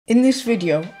In this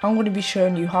video, I'm going to be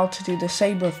showing you how to do the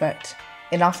Saber effect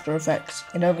in After Effects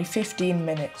in only 15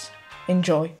 minutes.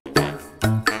 Enjoy!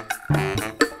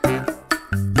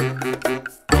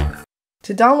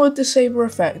 To download the Saber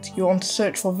effect, you want to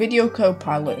search for Video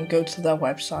Copilot and go to their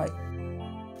website.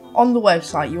 On the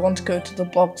website, you want to go to the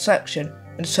blog section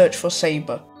and search for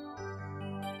Saber.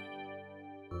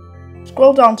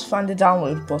 Scroll down to find the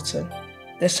download button.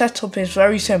 The setup is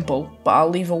very simple, but I'll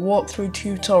leave a walkthrough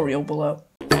tutorial below.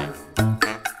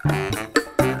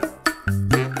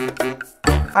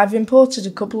 I've imported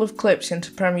a couple of clips into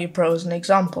Premiere Pro as an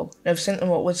example, and I've synced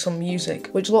them up with some music,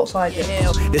 which looks like this.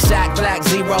 The sack black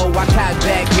zero, I cut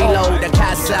back reload, the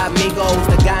casa amigos,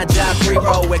 the ganja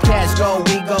pre-roll, where cash go,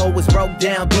 we go, was broke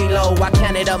down below. I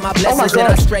counted up my blessings and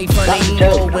I'm straight from the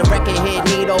ego. When record hit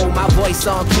needle, my voice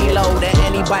on kilo. To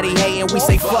anybody hating, we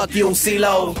say fuck you,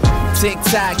 CeeLo. Tick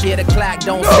tock, yeah, the clock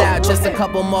don't stop. Just a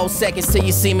couple more seconds till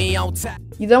you see me on top.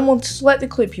 You then want to select the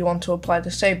clip you want to apply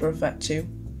the Saber effect to.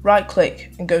 Right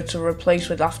click and go to Replace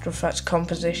with After Effects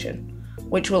Composition,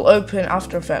 which will open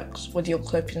After Effects with your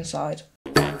clip inside.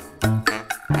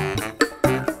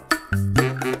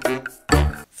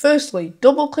 Firstly,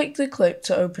 double click the clip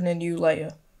to open a new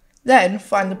layer. Then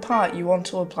find the part you want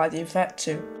to apply the effect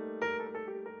to.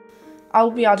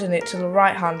 I'll be adding it to the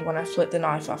right hand when I flip the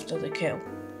knife after the kill.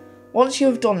 Once you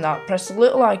have done that, press the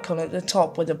little icon at the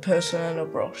top with a person and a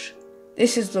brush.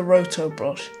 This is the roto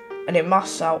brush, and it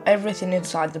masks out everything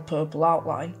inside the purple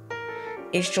outline.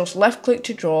 It's just left click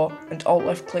to draw and alt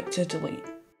left click to delete.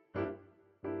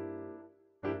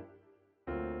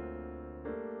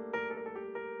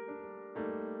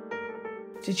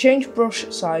 To change brush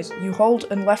size, you hold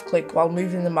and left click while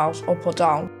moving the mouse up or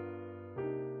down.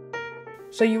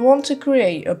 So you want to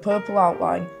create a purple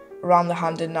outline around the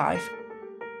hand and knife.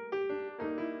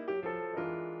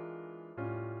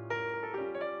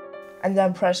 And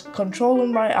then press Ctrl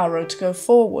and right arrow to go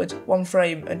forward one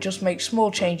frame and just make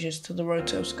small changes to the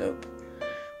rotoscope.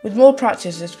 With more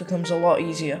practice, this becomes a lot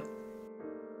easier.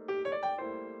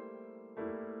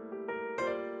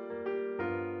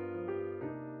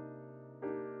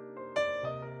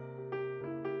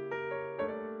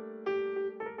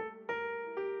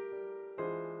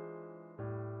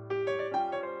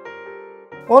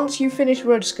 Once you finish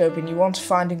rotoscoping, you want to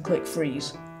find and click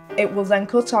freeze. It will then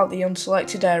cut out the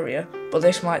unselected area, but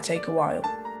this might take a while.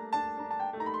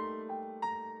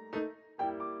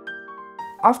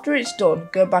 After it's done,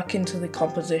 go back into the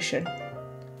composition.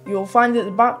 You will find that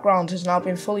the background has now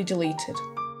been fully deleted.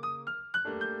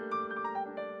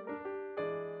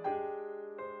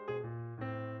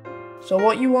 So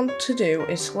what you want to do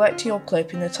is select your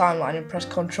clip in the timeline and press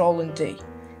Ctrl and D.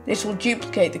 This will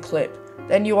duplicate the clip.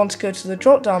 Then you want to go to the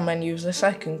drop down menu of the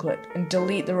second clip and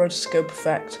delete the rotoscope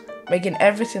effect, making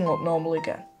everything look normal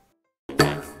again.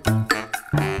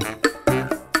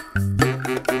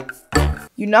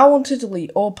 You now want to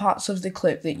delete all parts of the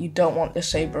clip that you don't want the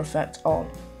Saber effect on.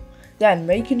 Then,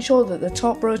 making sure that the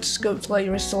top rotoscoped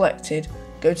layer is selected,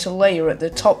 go to Layer at the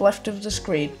top left of the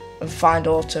screen and find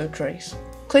Auto Trace.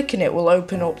 Clicking it will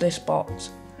open up this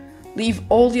box. Leave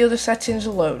all the other settings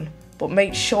alone, but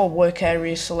make sure Work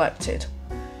Area is selected.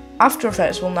 After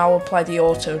Effects will now apply the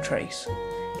Auto Trace.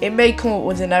 It may come up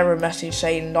with an error message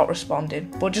saying not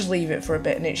responding, but just leave it for a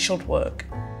bit and it should work.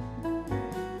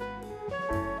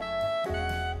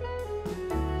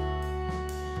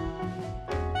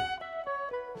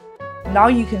 Now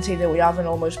you can see that we have an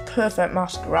almost perfect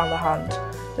mask around the hand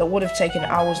that would have taken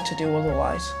hours to do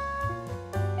otherwise.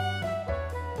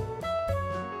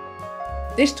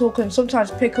 This tool can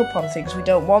sometimes pick up on things we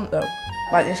don't want though,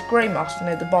 like this grey mask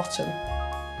near the bottom.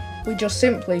 We just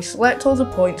simply select all the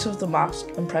points of the mask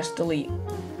and press delete.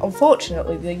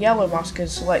 Unfortunately, the yellow mask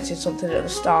has selected something at the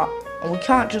start and we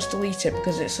can't just delete it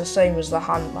because it's the same as the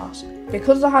hand mask.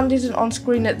 Because the hand isn't on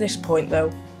screen at this point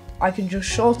though, I can just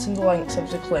shorten the length of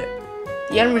the clip.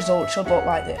 The end result should look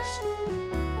like this.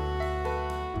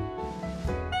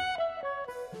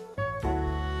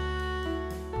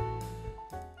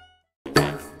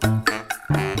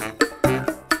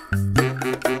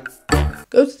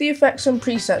 Go to the Effects and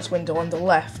Presets window on the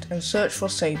left and search for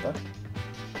Saber.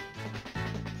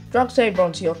 Drag Saber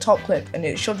onto your top clip and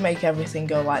it should make everything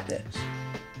go like this.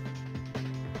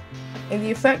 In the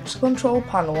Effects Control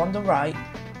panel on the right,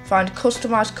 find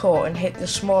Customize Core and hit the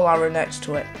small arrow next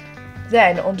to it.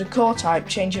 Then, under Core Type,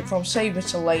 change it from Saber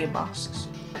to Layer Masks.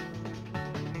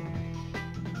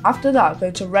 After that,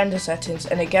 go to Render Settings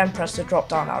and again press the drop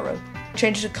down arrow.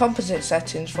 Change the Composite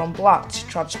settings from black to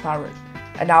transparent.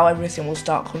 And now everything will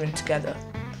start coming together.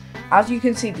 As you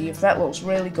can see, the effect looks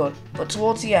really good, but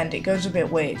towards the end it goes a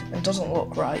bit weird and doesn't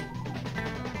look right.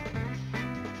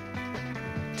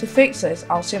 To fix this,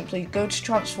 I'll simply go to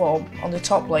transform on the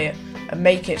top layer and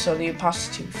make it so the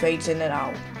opacity fades in and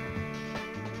out.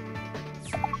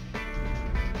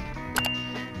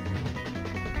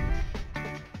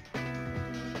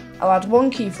 I'll add one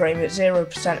keyframe at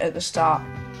 0% at the start.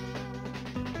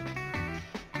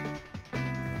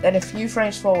 Then a few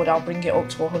frames forward I'll bring it up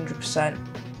to 100%.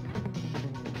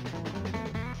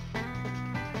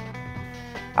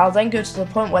 I'll then go to the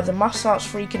point where the mask starts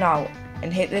freaking out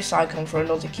and hit this icon for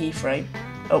another keyframe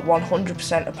at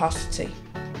 100% opacity.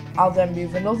 I'll then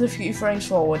move another few frames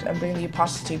forward and bring the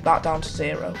opacity back down to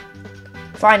 0.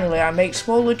 Finally, I make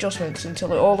small adjustments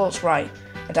until it all looks right,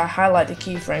 and I highlight the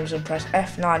keyframes and press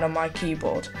F9 on my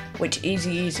keyboard, which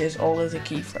easy eases all of the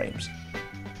keyframes.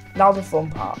 Now the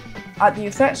fun part. At the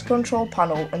effects control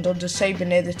panel and under Saber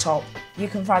near the top, you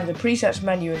can find the presets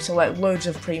menu and select loads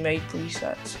of pre-made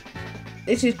presets.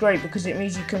 This is great because it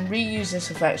means you can reuse this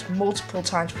effect multiple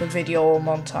times per video or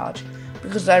montage,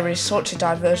 because there is such a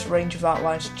diverse range of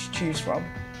outlines to choose from.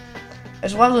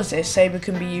 As well as this, Saber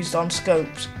can be used on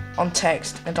scopes, on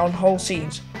text and on whole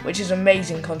scenes, which is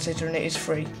amazing considering it is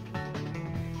free.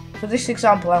 For this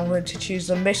example, I'm going to choose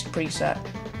the mist preset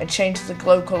and change the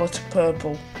glow colour to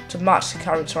purple to match the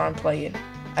character I'm playing,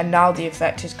 and now the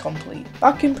effect is complete.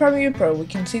 Back in Premiere Pro we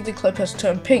can see the clip has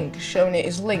turned pink, showing it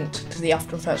is linked to the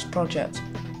After Effects project,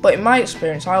 but in my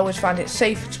experience I always find it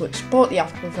safer to export the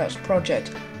After Effects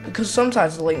project because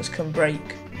sometimes the links can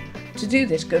break. To do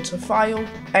this, go to File,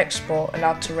 Export and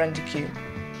add to render queue.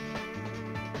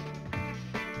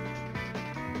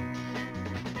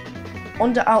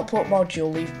 Under Output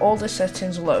Module, leave all the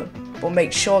settings low, but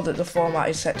make sure that the format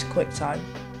is set to QuickTime.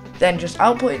 Then just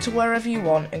output it to wherever you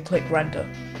want and click Render.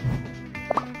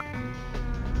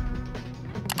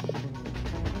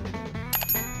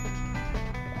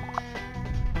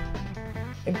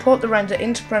 Import the render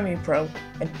into Premiere Pro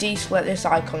and deselect this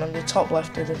icon on the top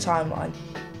left of the timeline.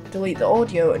 Delete the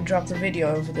audio and drag the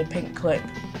video over the pink clip.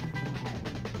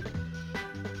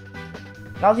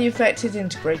 Now the effect is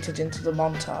integrated into the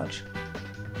montage.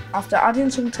 After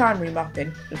adding some time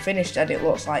remapping, the finished edit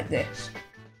looks like this.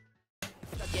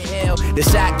 The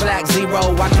shot black zero,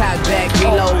 I cock back,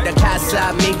 reload. The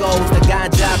Casamigos, the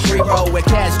ganja pre-roll. Where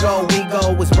cash go, we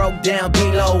go. Was broke down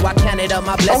below. I counted up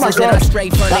my blessings and I'm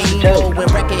straight from the ego. When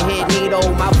record hit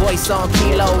needle, my voice on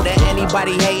kilo. That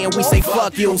anybody hating, we say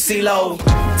fuck you, CeeLo.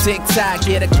 Tick tock,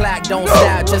 yeah the clock don't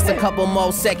stop. Just a couple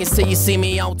more seconds till you see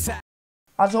me on top.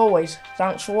 As always,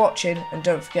 thanks for watching and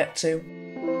don't forget to